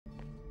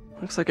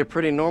Looks like a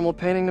pretty normal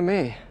painting to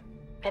me.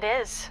 It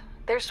is.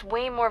 There's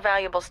way more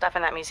valuable stuff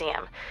in that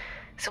museum.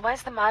 So why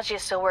is the Maggia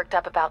so worked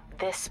up about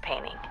this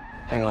painting?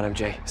 Hang on,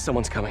 MJ.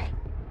 Someone's coming.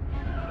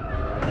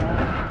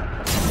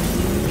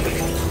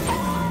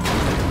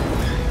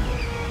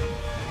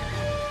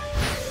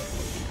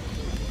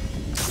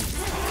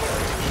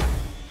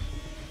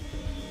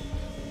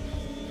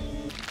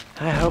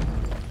 I hope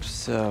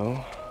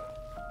so.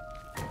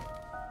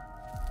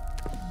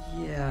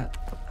 Yeah,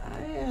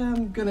 I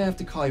am gonna have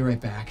to call you right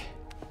back.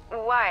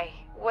 Why?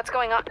 What's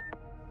going on?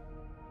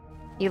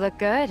 You look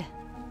good.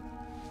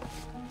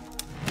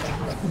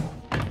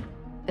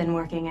 Been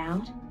working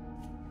out?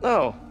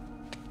 Oh.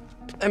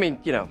 I mean,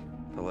 you know,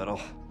 a little.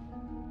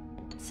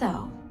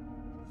 So,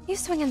 you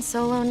swinging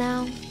solo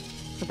now?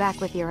 Or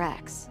back with your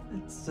ex?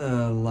 It's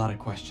a lot of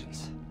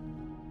questions.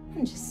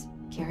 I'm just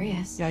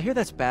curious. Yeah, I hear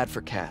that's bad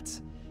for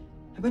cats.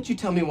 How about you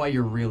tell me why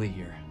you're really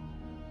here?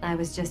 I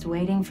was just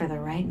waiting for the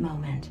right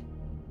moment.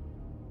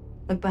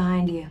 Look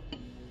behind you.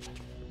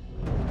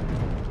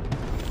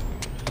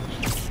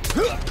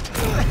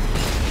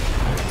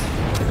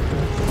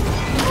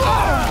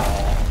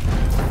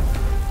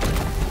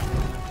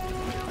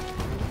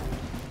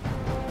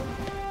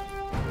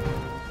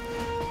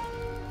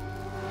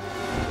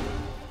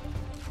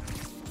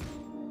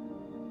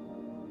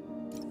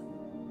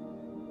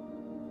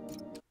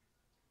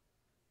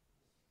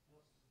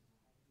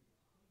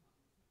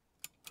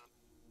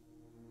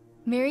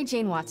 Mary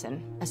Jane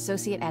Watson,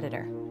 Associate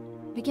Editor.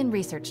 Begin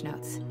research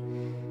notes.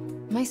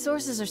 My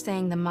sources are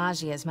saying the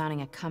Maggia is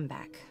mounting a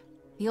comeback.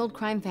 The old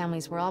crime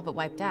families were all but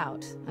wiped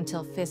out,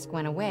 until Fisk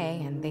went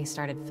away and they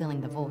started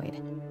filling the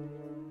void.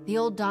 The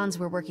old Dons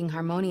were working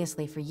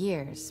harmoniously for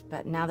years,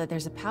 but now that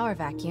there's a power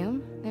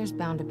vacuum, there's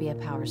bound to be a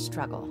power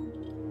struggle.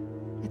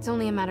 It's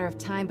only a matter of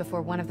time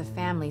before one of the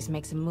families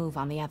makes a move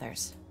on the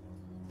others.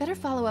 Better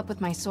follow up with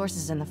my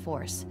sources in the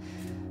Force.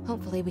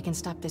 Hopefully we can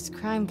stop this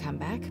crime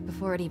comeback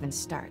before it even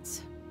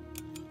starts.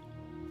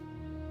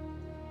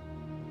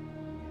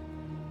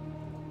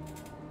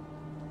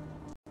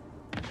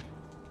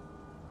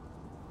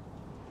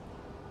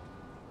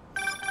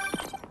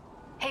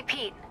 Hey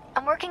Pete,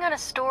 I'm working on a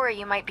story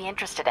you might be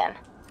interested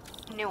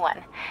in. New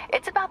one.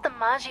 It's about the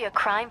Maggia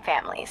crime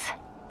families.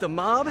 The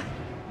mob?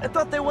 I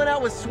thought they went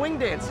out with swing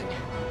dancing.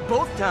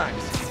 Both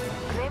times.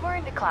 They were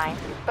in decline,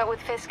 but with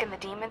Fisk and the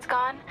demons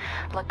gone,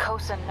 La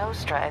Cosa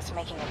Nostra is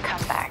making a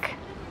comeback.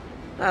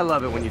 I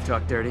love it when you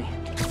talk dirty.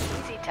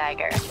 Easy,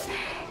 Tiger.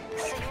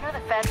 So you know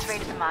the feds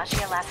raided the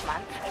Maggia last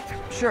month?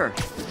 Sure.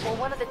 Well,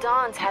 one of the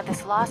Dons had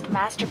this lost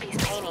masterpiece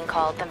painting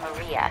called the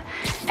Maria,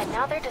 and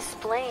now they're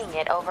displaying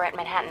it over at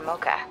Manhattan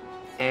Mocha.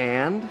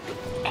 And?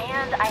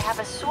 And I have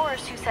a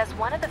source who says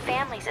one of the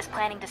families is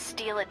planning to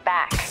steal it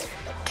back.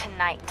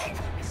 Tonight.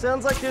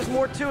 Sounds like there's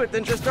more to it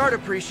than just art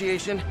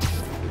appreciation.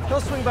 He'll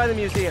swing by the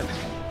museum.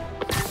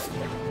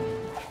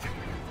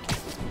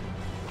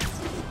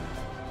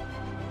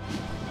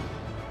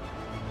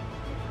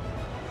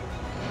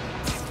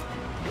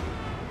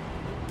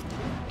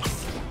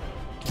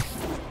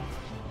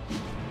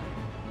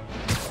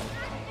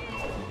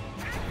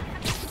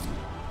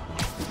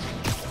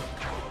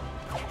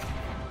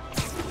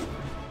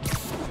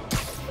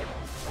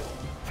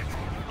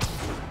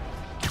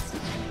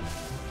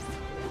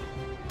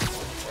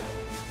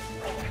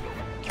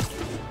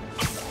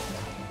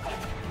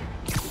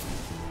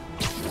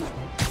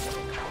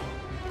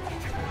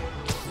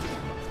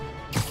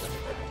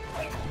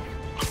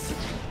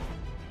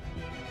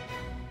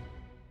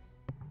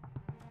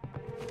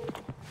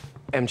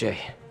 MJ,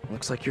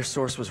 looks like your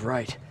source was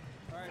right.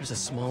 There's a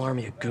small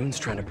army of goons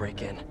trying to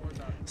break in.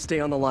 Stay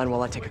on the line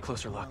while I take a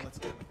closer look.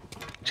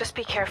 Just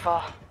be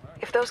careful.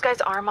 If those guys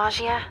are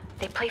Maggia,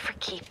 they play for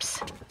keeps.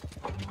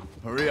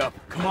 Hurry up,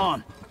 come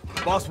on.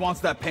 Boss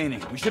wants that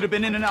painting. We should have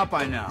been in and out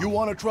by now. You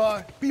want to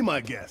try? Be my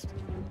guest.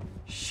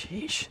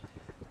 Sheesh.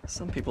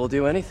 Some people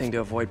do anything to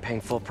avoid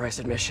paying full price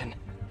admission.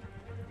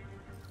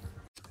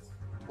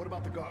 What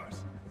about the guards?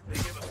 They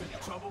give us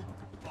any trouble?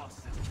 Boss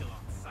says kill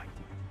on sight.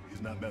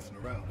 He's not messing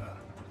around, huh?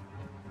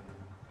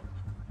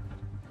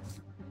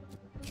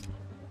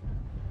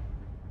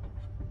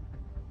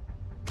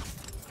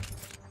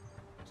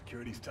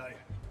 Security's tight.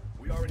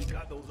 We already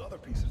got those other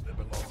pieces that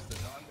belong to the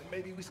Don, and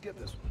maybe we skip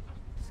this one.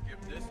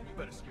 Skip this? You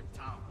better skip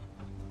town.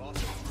 Boss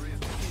says Maria's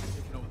the key to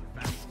taking over the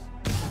families.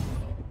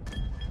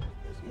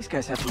 These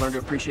guys have to learn to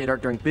appreciate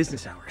art during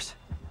business hours.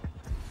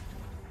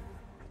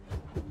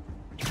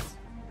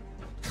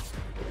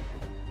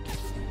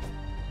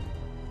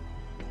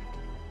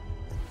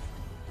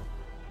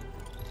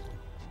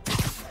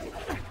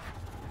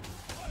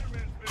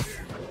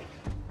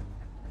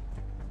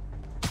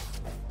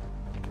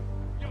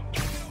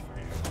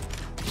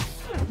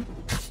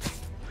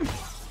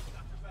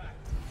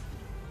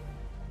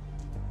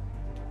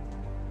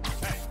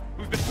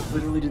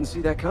 Literally didn't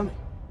see that coming.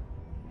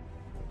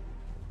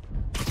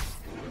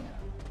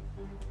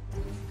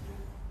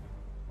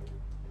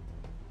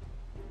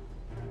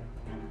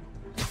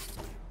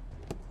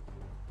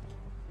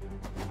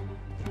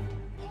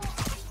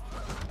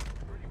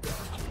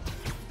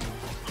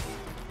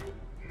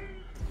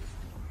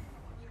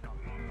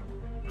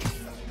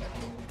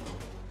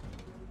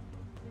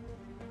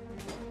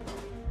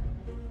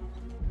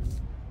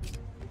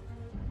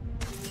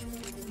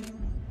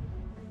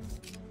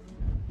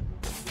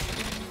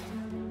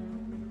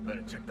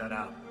 Check that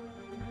out.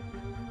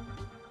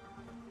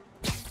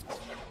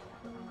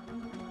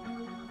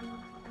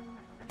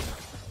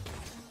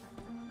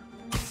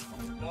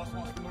 Boss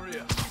wants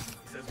Maria.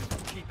 He says we can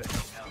keep it.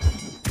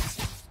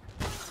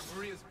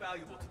 Maria's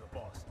valuable to the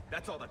boss.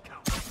 That's all that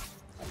counts.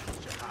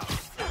 It's your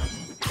house.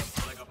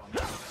 Get a leg up on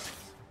that.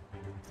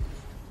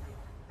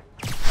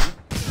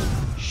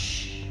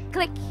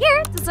 Click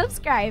here to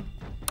subscribe.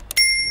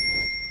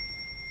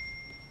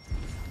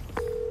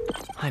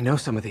 I know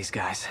some of these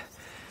guys.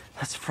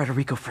 That's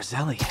Federico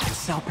Fratelli and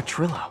Sal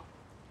Petrillo.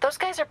 Those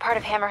guys are part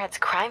of Hammerhead's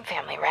crime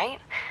family, right?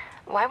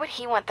 Why would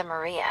he want the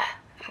Maria?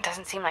 It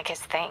doesn't seem like his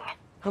thing.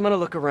 I'm gonna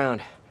look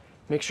around.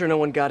 Make sure no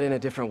one got in a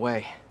different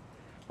way.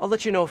 I'll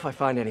let you know if I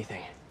find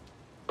anything.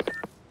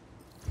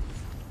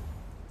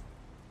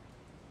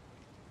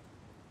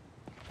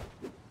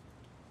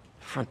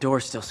 Front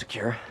door's still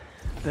secure.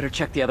 Better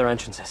check the other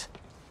entrances.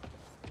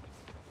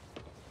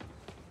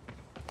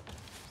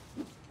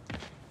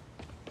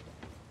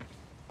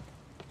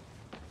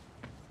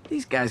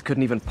 These guys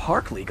couldn't even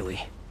park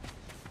legally.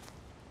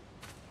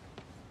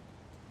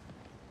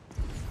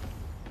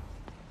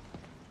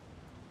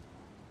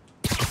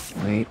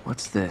 Wait,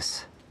 what's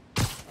this?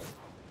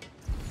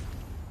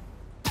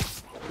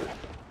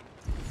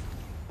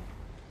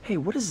 Hey,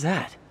 what is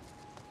that?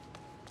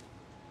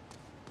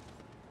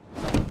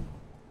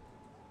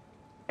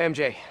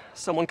 MJ,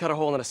 someone cut a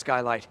hole in a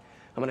skylight.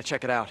 I'm gonna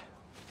check it out.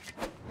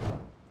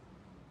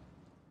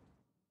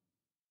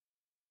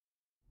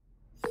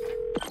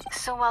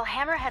 So while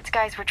Hammerhead's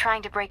guys were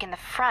trying to break in the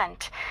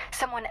front,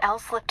 someone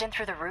else slipped in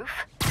through the roof?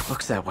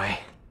 Looks that way.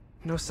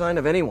 No sign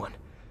of anyone.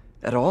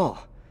 At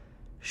all.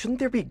 Shouldn't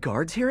there be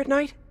guards here at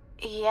night?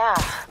 Yeah,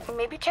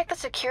 maybe check the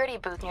security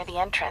booth near the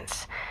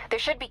entrance. There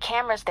should be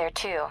cameras there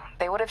too.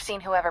 They would have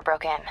seen whoever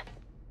broke in.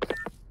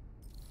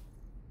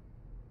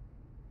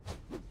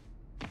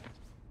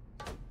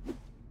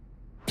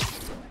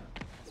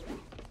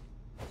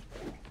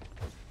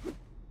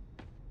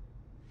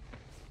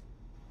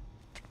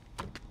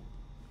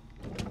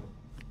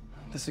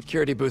 The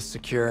security booth's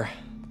secure.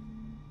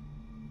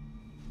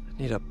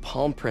 Need a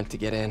palm print to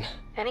get in.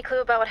 Any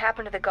clue about what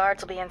happened to the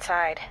guards will be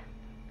inside.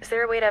 Is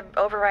there a way to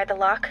override the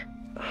lock?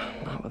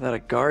 Not without a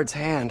guard's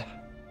hand.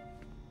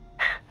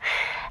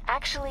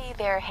 Actually,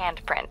 their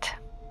handprint.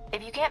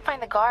 If you can't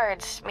find the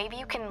guards, maybe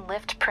you can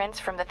lift prints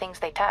from the things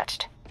they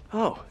touched.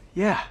 Oh,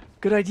 yeah,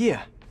 good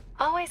idea.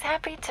 Always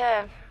happy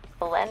to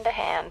lend a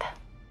hand.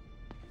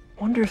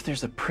 Wonder if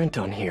there's a print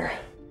on here.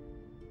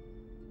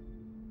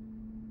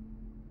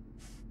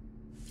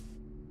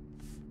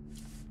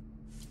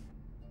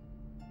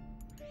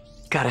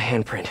 Got a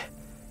handprint.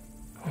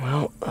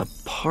 Well, a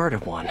part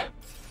of one.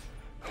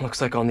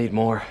 Looks like I'll need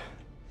more.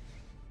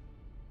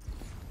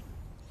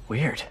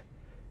 Weird.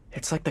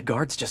 It's like the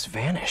guards just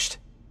vanished.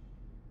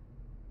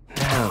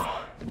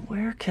 Now,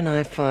 where can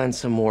I find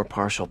some more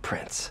partial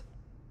prints?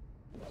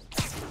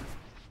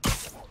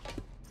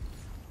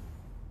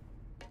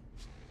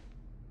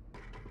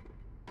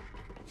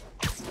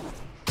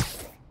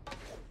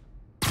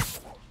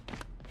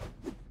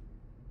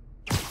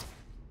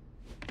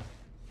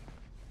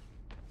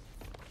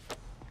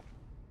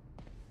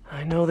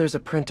 I know there's a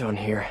print on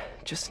here.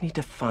 Just need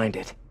to find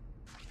it.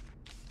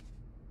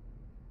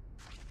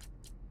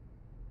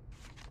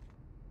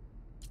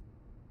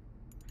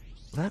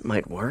 That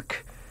might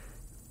work.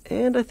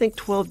 And I think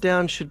 12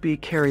 down should be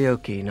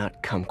karaoke,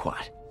 not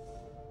kumquat.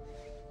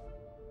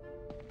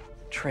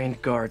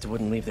 Trained guards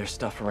wouldn't leave their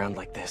stuff around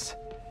like this.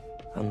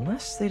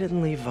 Unless they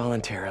didn't leave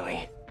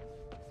voluntarily.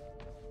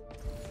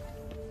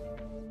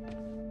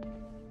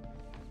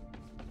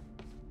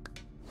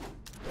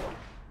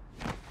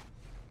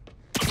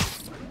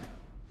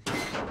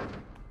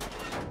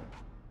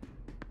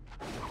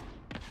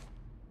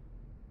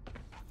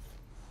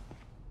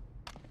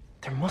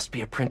 There must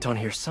be a print on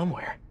here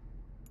somewhere.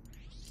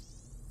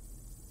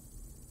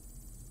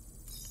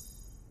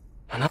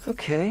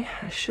 Okay,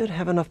 I should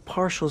have enough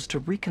partials to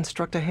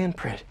reconstruct a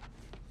handprint.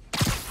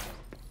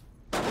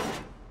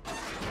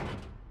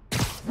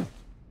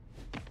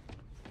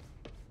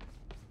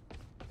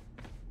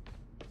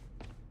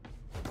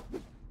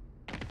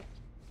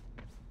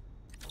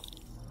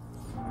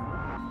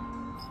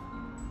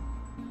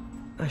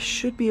 I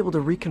should be able to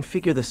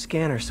reconfigure the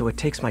scanner so it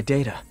takes my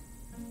data.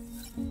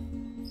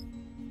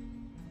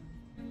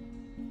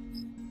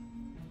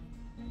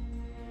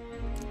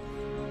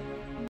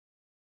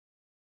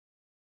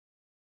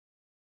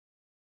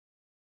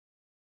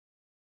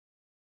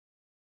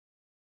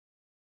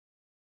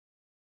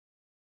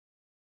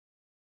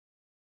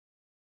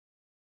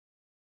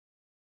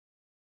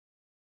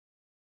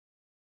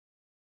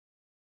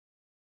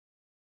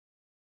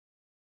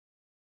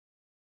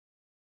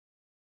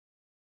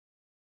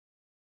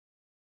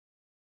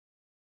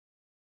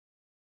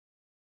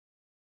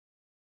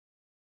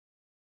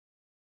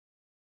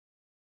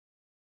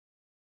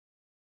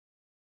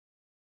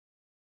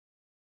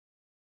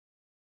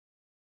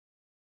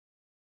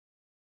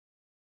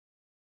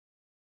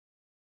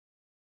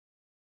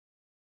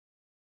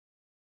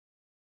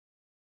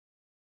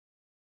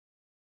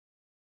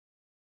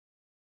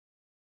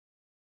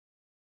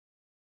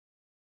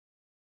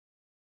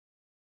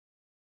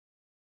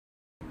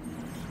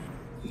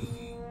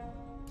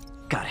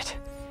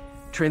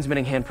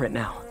 Transmitting handprint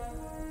now.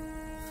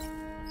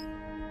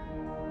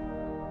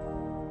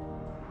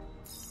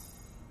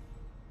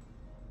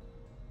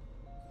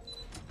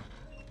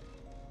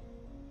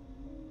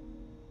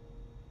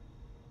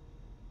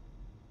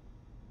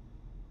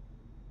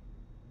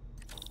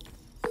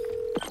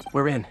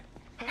 We're in.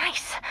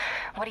 Nice.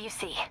 What do you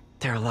see?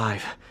 They're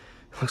alive.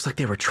 Looks like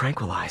they were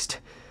tranquilized.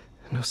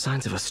 No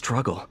signs of a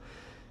struggle.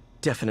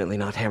 Definitely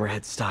not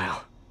Hammerhead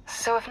style.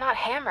 So if not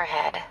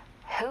Hammerhead,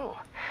 who?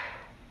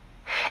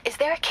 Is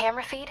there a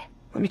camera feed?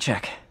 Let me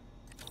check.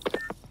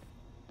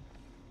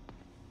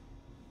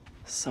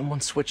 Someone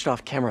switched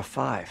off camera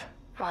 5.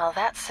 Well,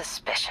 that's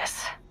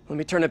suspicious. Let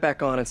me turn it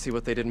back on and see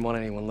what they didn't want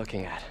anyone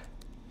looking at.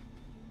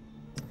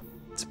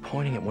 It's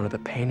pointing at one of the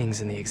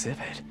paintings in the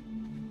exhibit.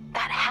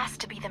 That has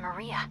to be the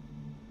Maria.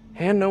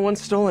 And no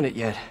one's stolen it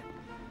yet.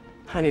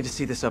 I need to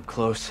see this up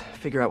close,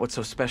 figure out what's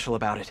so special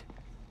about it.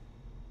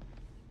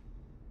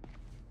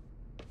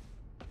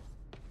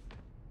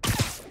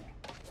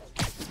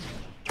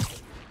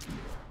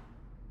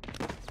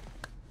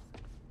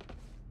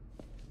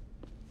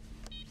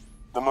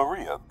 The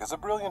Maria is a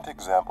brilliant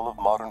example of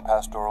modern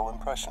pastoral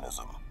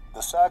impressionism.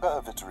 The saga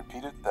of its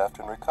repeated theft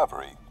and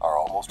recovery are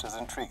almost as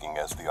intriguing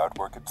as the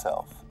artwork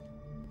itself.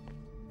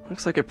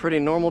 Looks like a pretty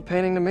normal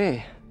painting to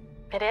me.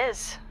 It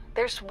is.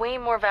 There's way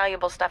more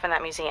valuable stuff in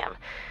that museum.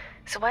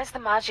 So why is the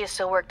Maggia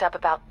so worked up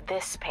about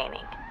this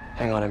painting?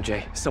 Hang on,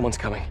 MJ. Someone's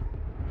coming.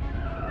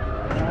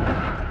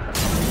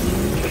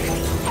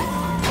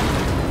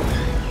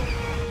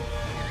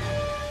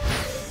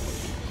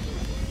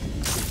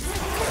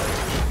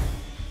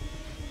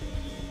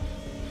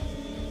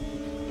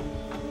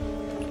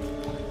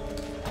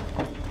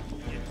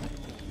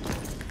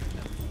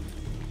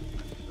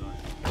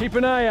 Keep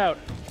an eye out.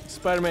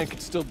 Spider-Man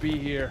could still be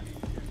here.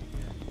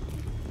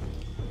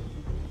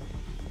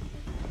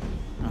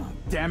 Oh,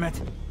 damn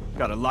it.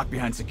 Got a lock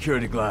behind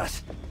security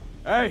glass.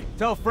 Hey,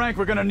 tell Frank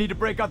we're gonna need to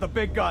break out the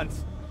big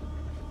guns.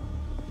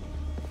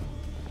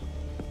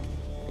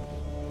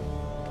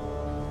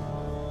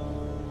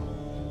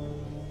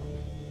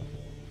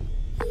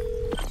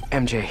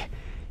 MJ,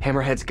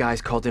 Hammerhead's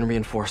guys called in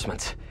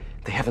reinforcements.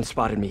 They haven't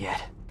spotted me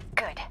yet.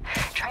 Good.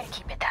 Try to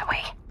keep it that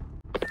way.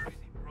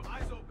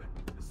 Eyes open.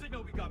 The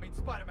signal we got means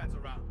Spider-Man's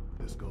around.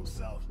 This goes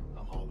south.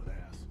 I'm hauling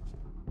ass.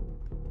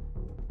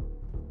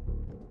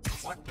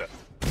 What the?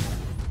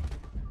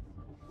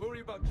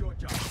 Worry about your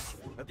job.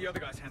 Let the other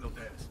guys handle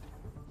theirs.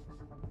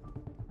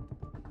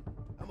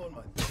 I'm on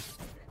my third.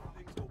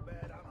 Things go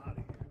bad, I'm out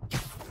of here.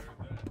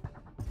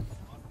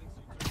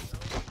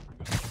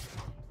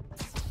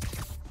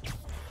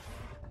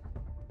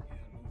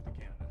 Move to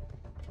Canada.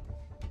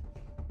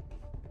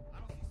 I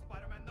don't see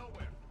Spider-Man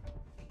nowhere.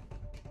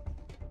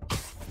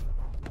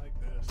 Like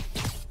this.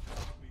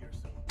 I'll be here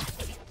soon.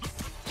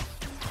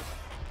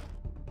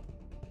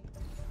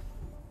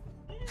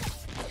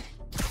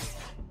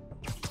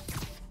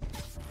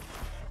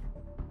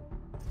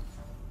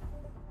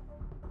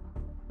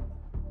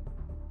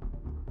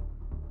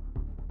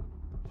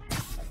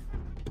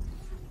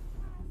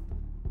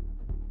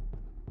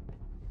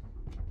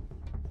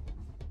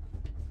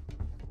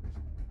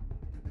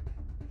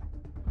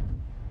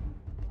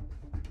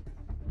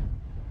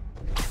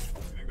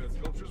 You think that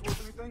sculpture's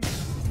worth anything?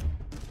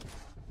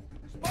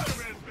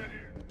 Spider-Man's been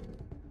here!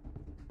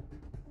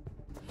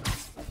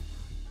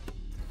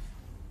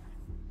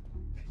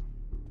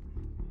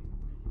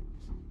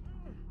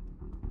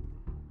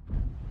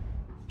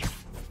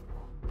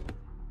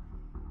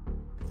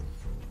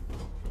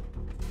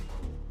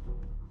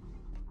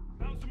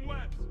 Found some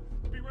webs.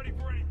 Be ready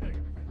for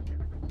anything.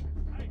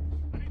 Hey,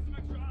 I need some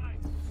extra eyes.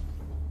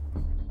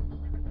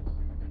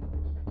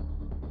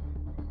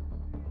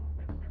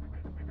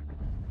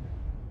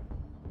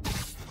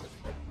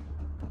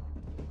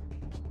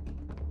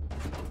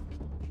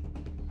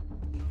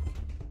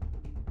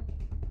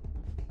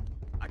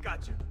 I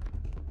got you.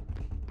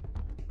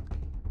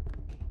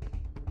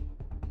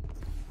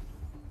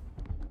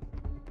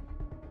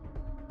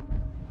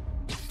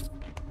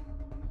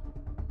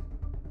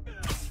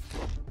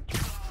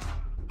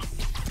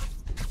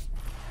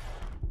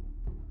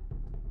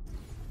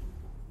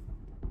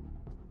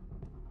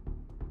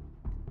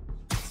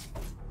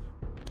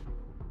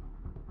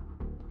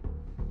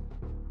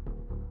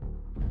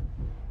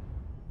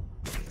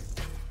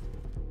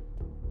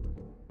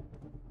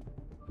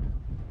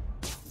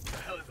 What the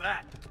hell is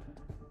that?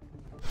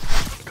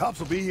 Cops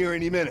will be here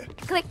any minute.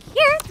 Click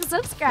here to The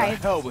subscribe.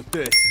 hell with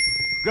this.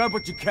 Grab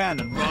what you can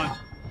and run.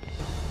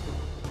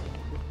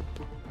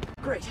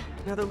 Great.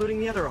 Now they're looting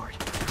the other art.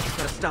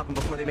 Gotta stop them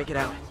before they make it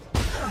out.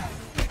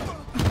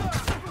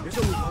 There's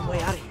only one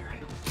way out of here.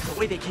 The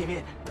way they came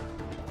in.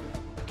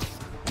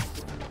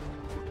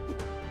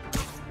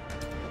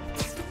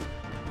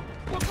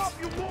 Look up,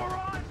 you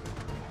moron!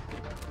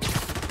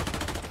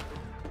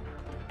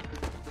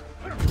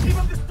 Keep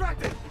him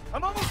distracted!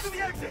 I'm almost to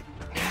the exit!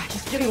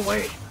 He's getting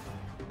away.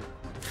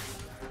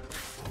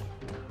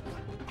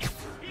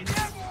 He's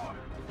airborne!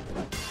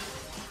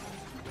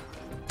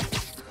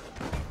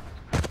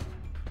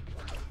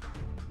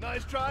 Not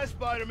Nice try,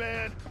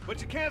 Spider-Man,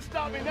 but you can't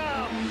stop me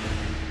now.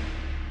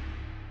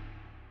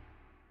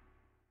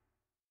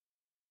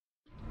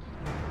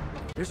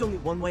 There's only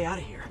one way out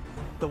of here.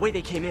 The way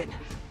they came in.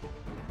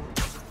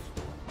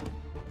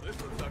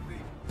 This looks like the...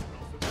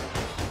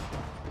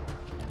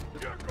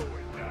 You're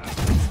going down.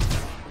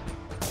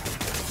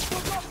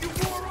 Look up, you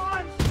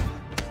morons!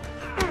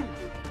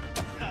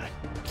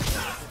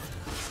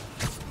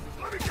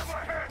 Let me get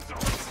my hands on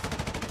him.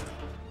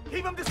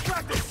 Keep him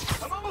distracted.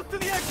 I'm almost to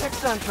the exit.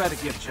 Next time, try the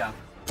gift shop.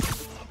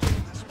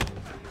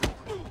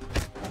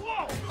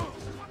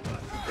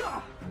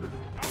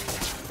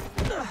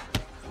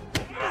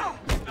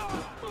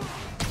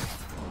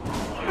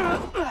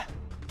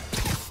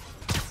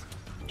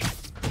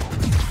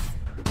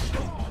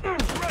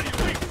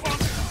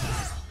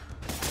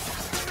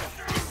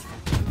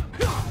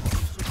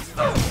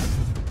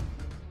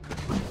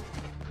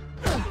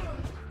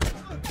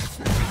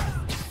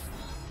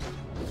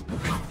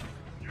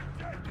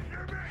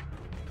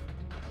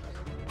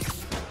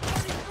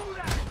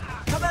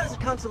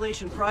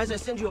 Consolation prize, I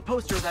send you a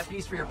poster of that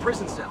piece for your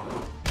prison cell.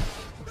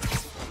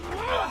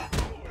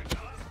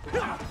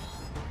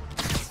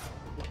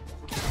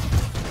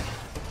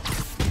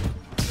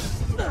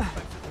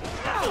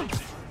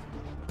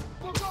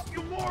 Look up,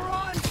 you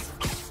morons!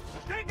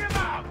 Take him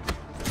out!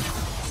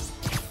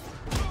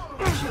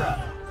 Cheer up.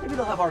 Maybe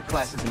they'll have art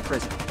classes in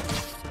prison.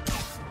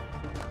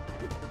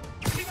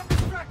 Keep him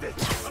distracted!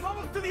 I'm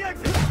almost to the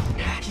exit!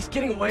 He's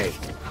getting away.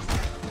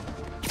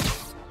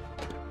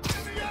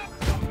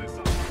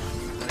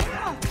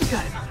 You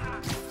got him.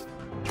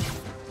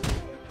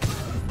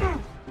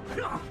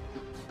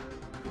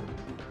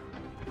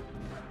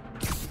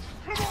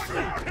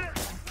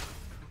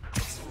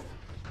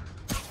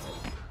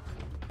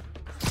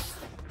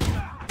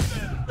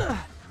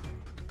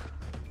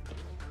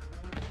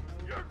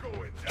 You're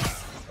going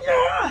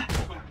down.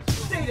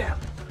 Stay down.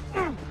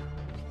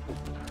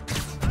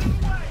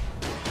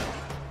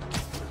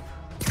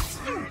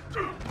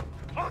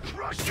 I'll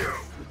crush you!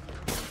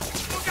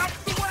 Look out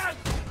for the west!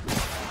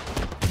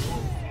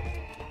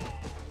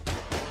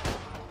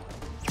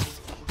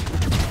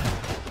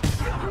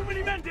 Too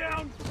many men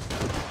down!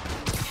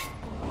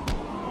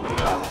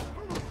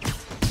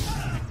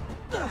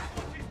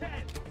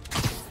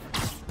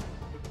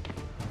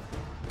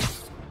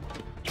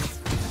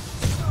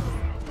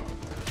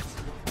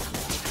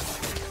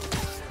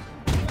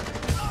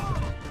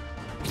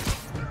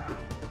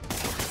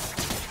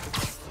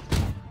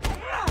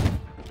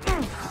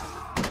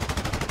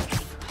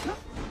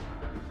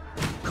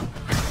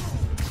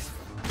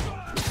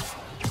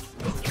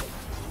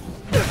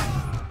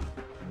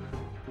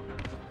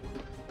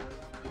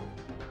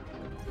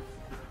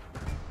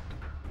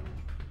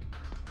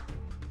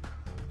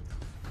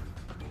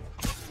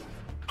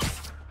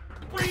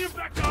 Bring him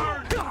back to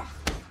Earth!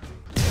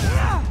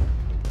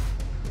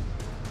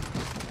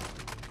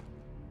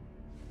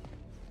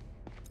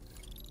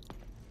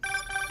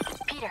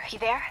 Peter, you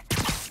there?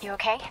 You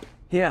okay?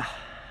 Yeah,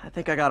 I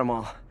think I got them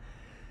all.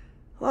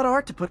 A lot of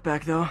art to put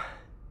back, though.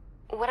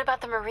 What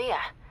about the Maria?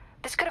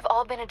 This could have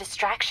all been a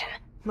distraction.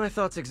 My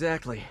thoughts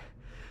exactly.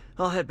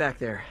 I'll head back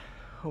there.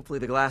 Hopefully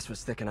the glass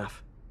was thick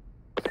enough.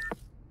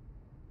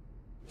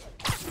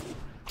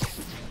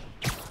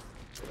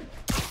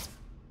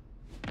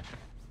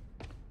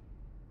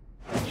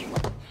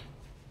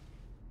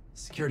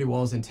 Security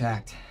wall's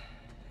intact.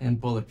 And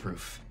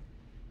bulletproof.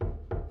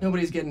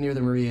 Nobody's getting near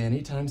the Maria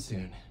anytime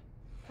soon.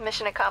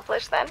 Mission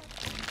accomplished, then?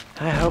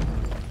 I hope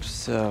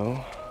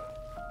so.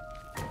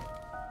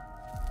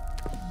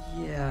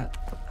 Yeah,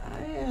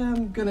 I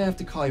am gonna have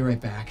to call you right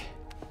back.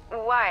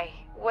 Why?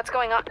 What's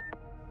going on?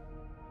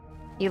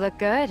 You look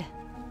good.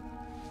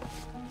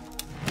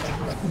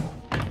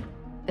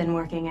 Been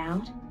working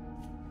out?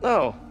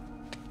 Oh.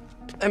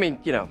 I mean,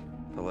 you know,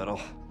 a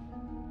little.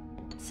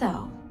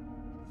 So,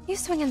 you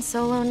swinging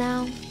solo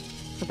now?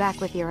 Or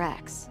back with your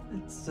ex?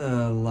 It's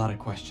a lot of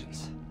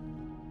questions.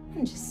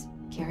 I'm just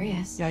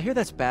curious. Yeah, I hear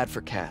that's bad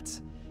for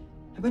cats.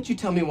 How about you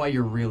tell me why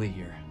you're really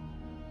here?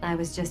 I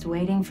was just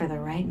waiting for the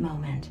right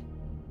moment.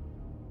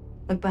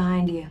 Look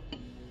behind you.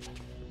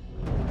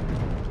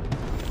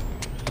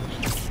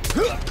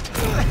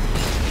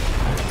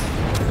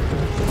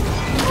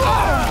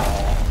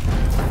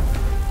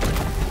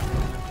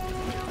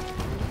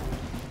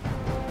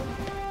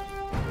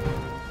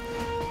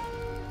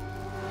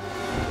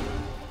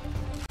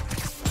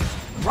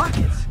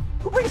 Rockets?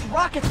 Who brings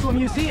rockets to a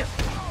museum?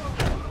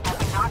 Have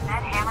you not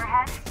met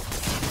Hammerhead?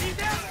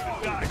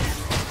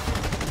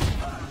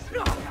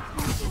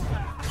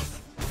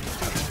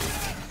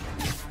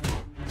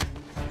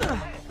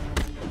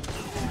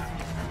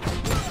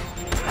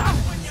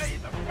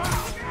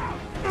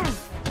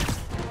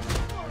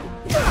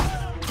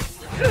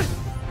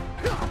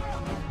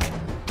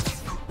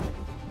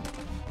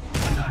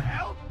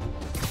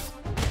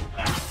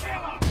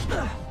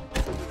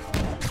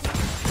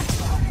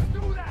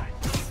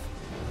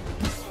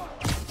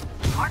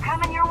 We're coming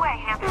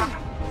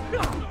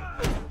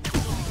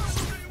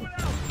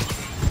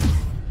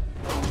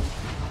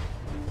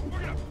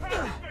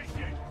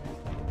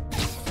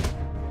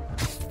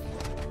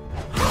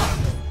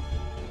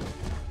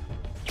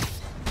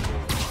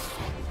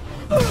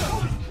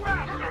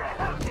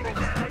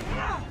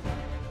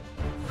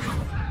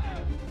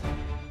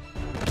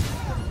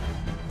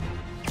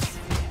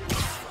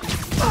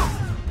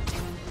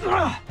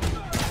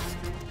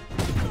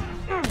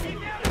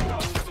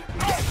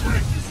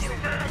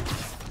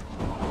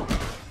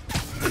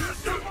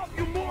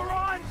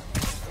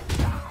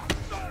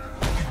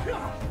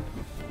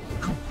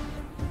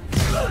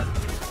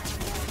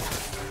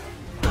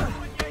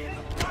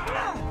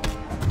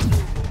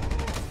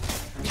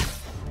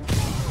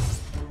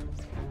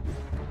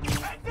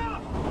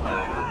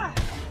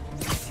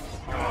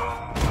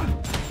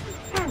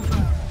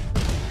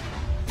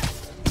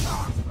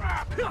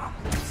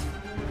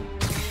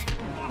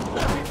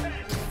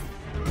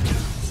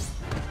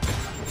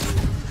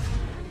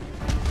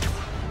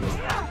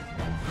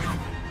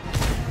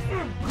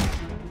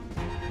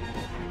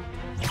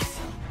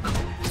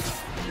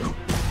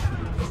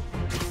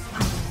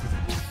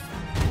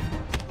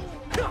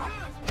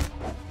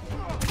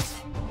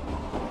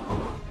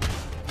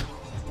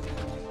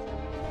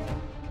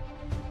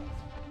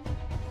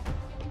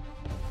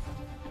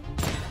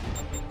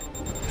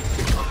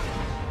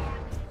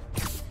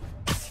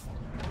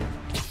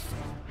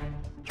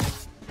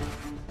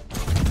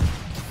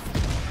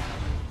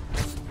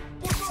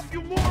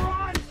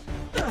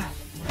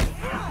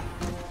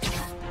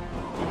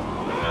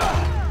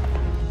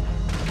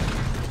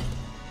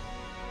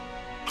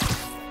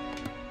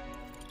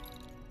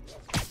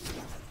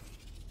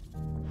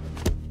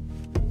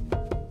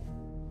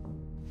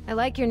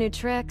like your new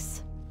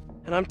tricks.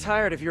 And I'm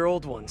tired of your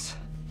old ones.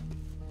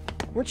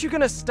 Weren't you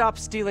gonna stop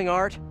stealing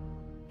art?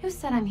 Who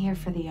said I'm here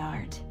for the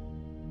art?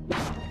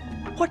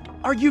 What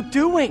are you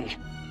doing?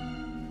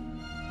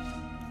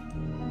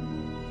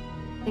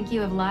 Think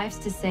you have lives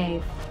to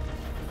save.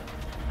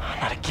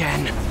 Not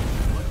again.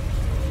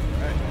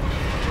 Wait!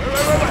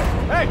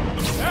 Hey!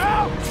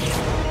 Help!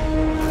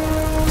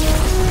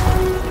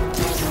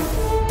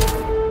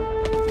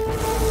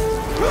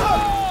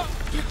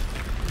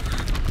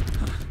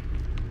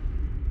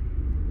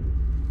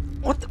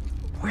 What the?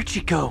 Where'd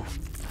she go?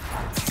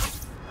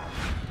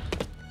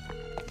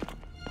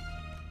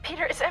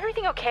 Peter, is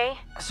everything okay?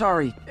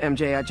 Sorry,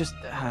 MJ, I just,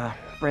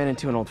 ran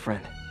into an old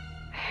friend.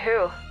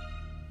 Who?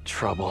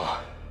 Trouble.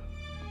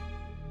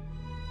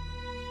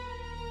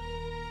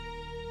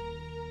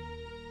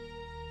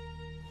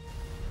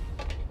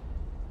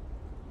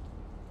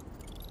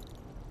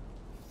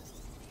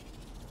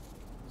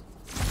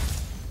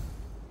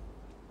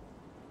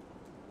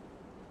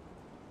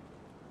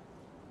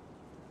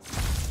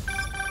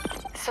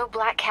 So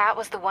Black Cat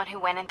was the one who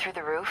went in through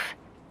the roof?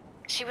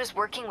 She was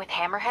working with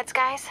Hammerhead's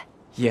guys?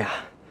 Yeah.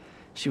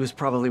 She was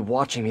probably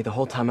watching me the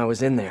whole time I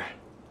was in there.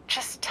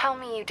 Just tell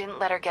me you didn't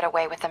let her get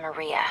away with the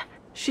Maria.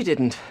 She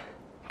didn't.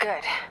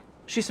 Good.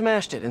 She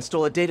smashed it and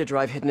stole a data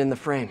drive hidden in the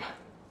frame.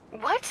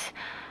 What?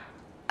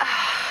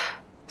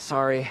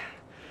 Sorry.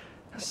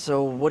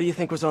 So, what do you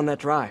think was on that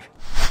drive?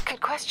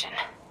 Good question.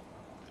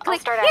 I'll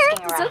Click start here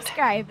asking to around.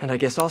 subscribe. And I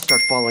guess I'll start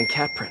following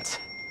cat prints.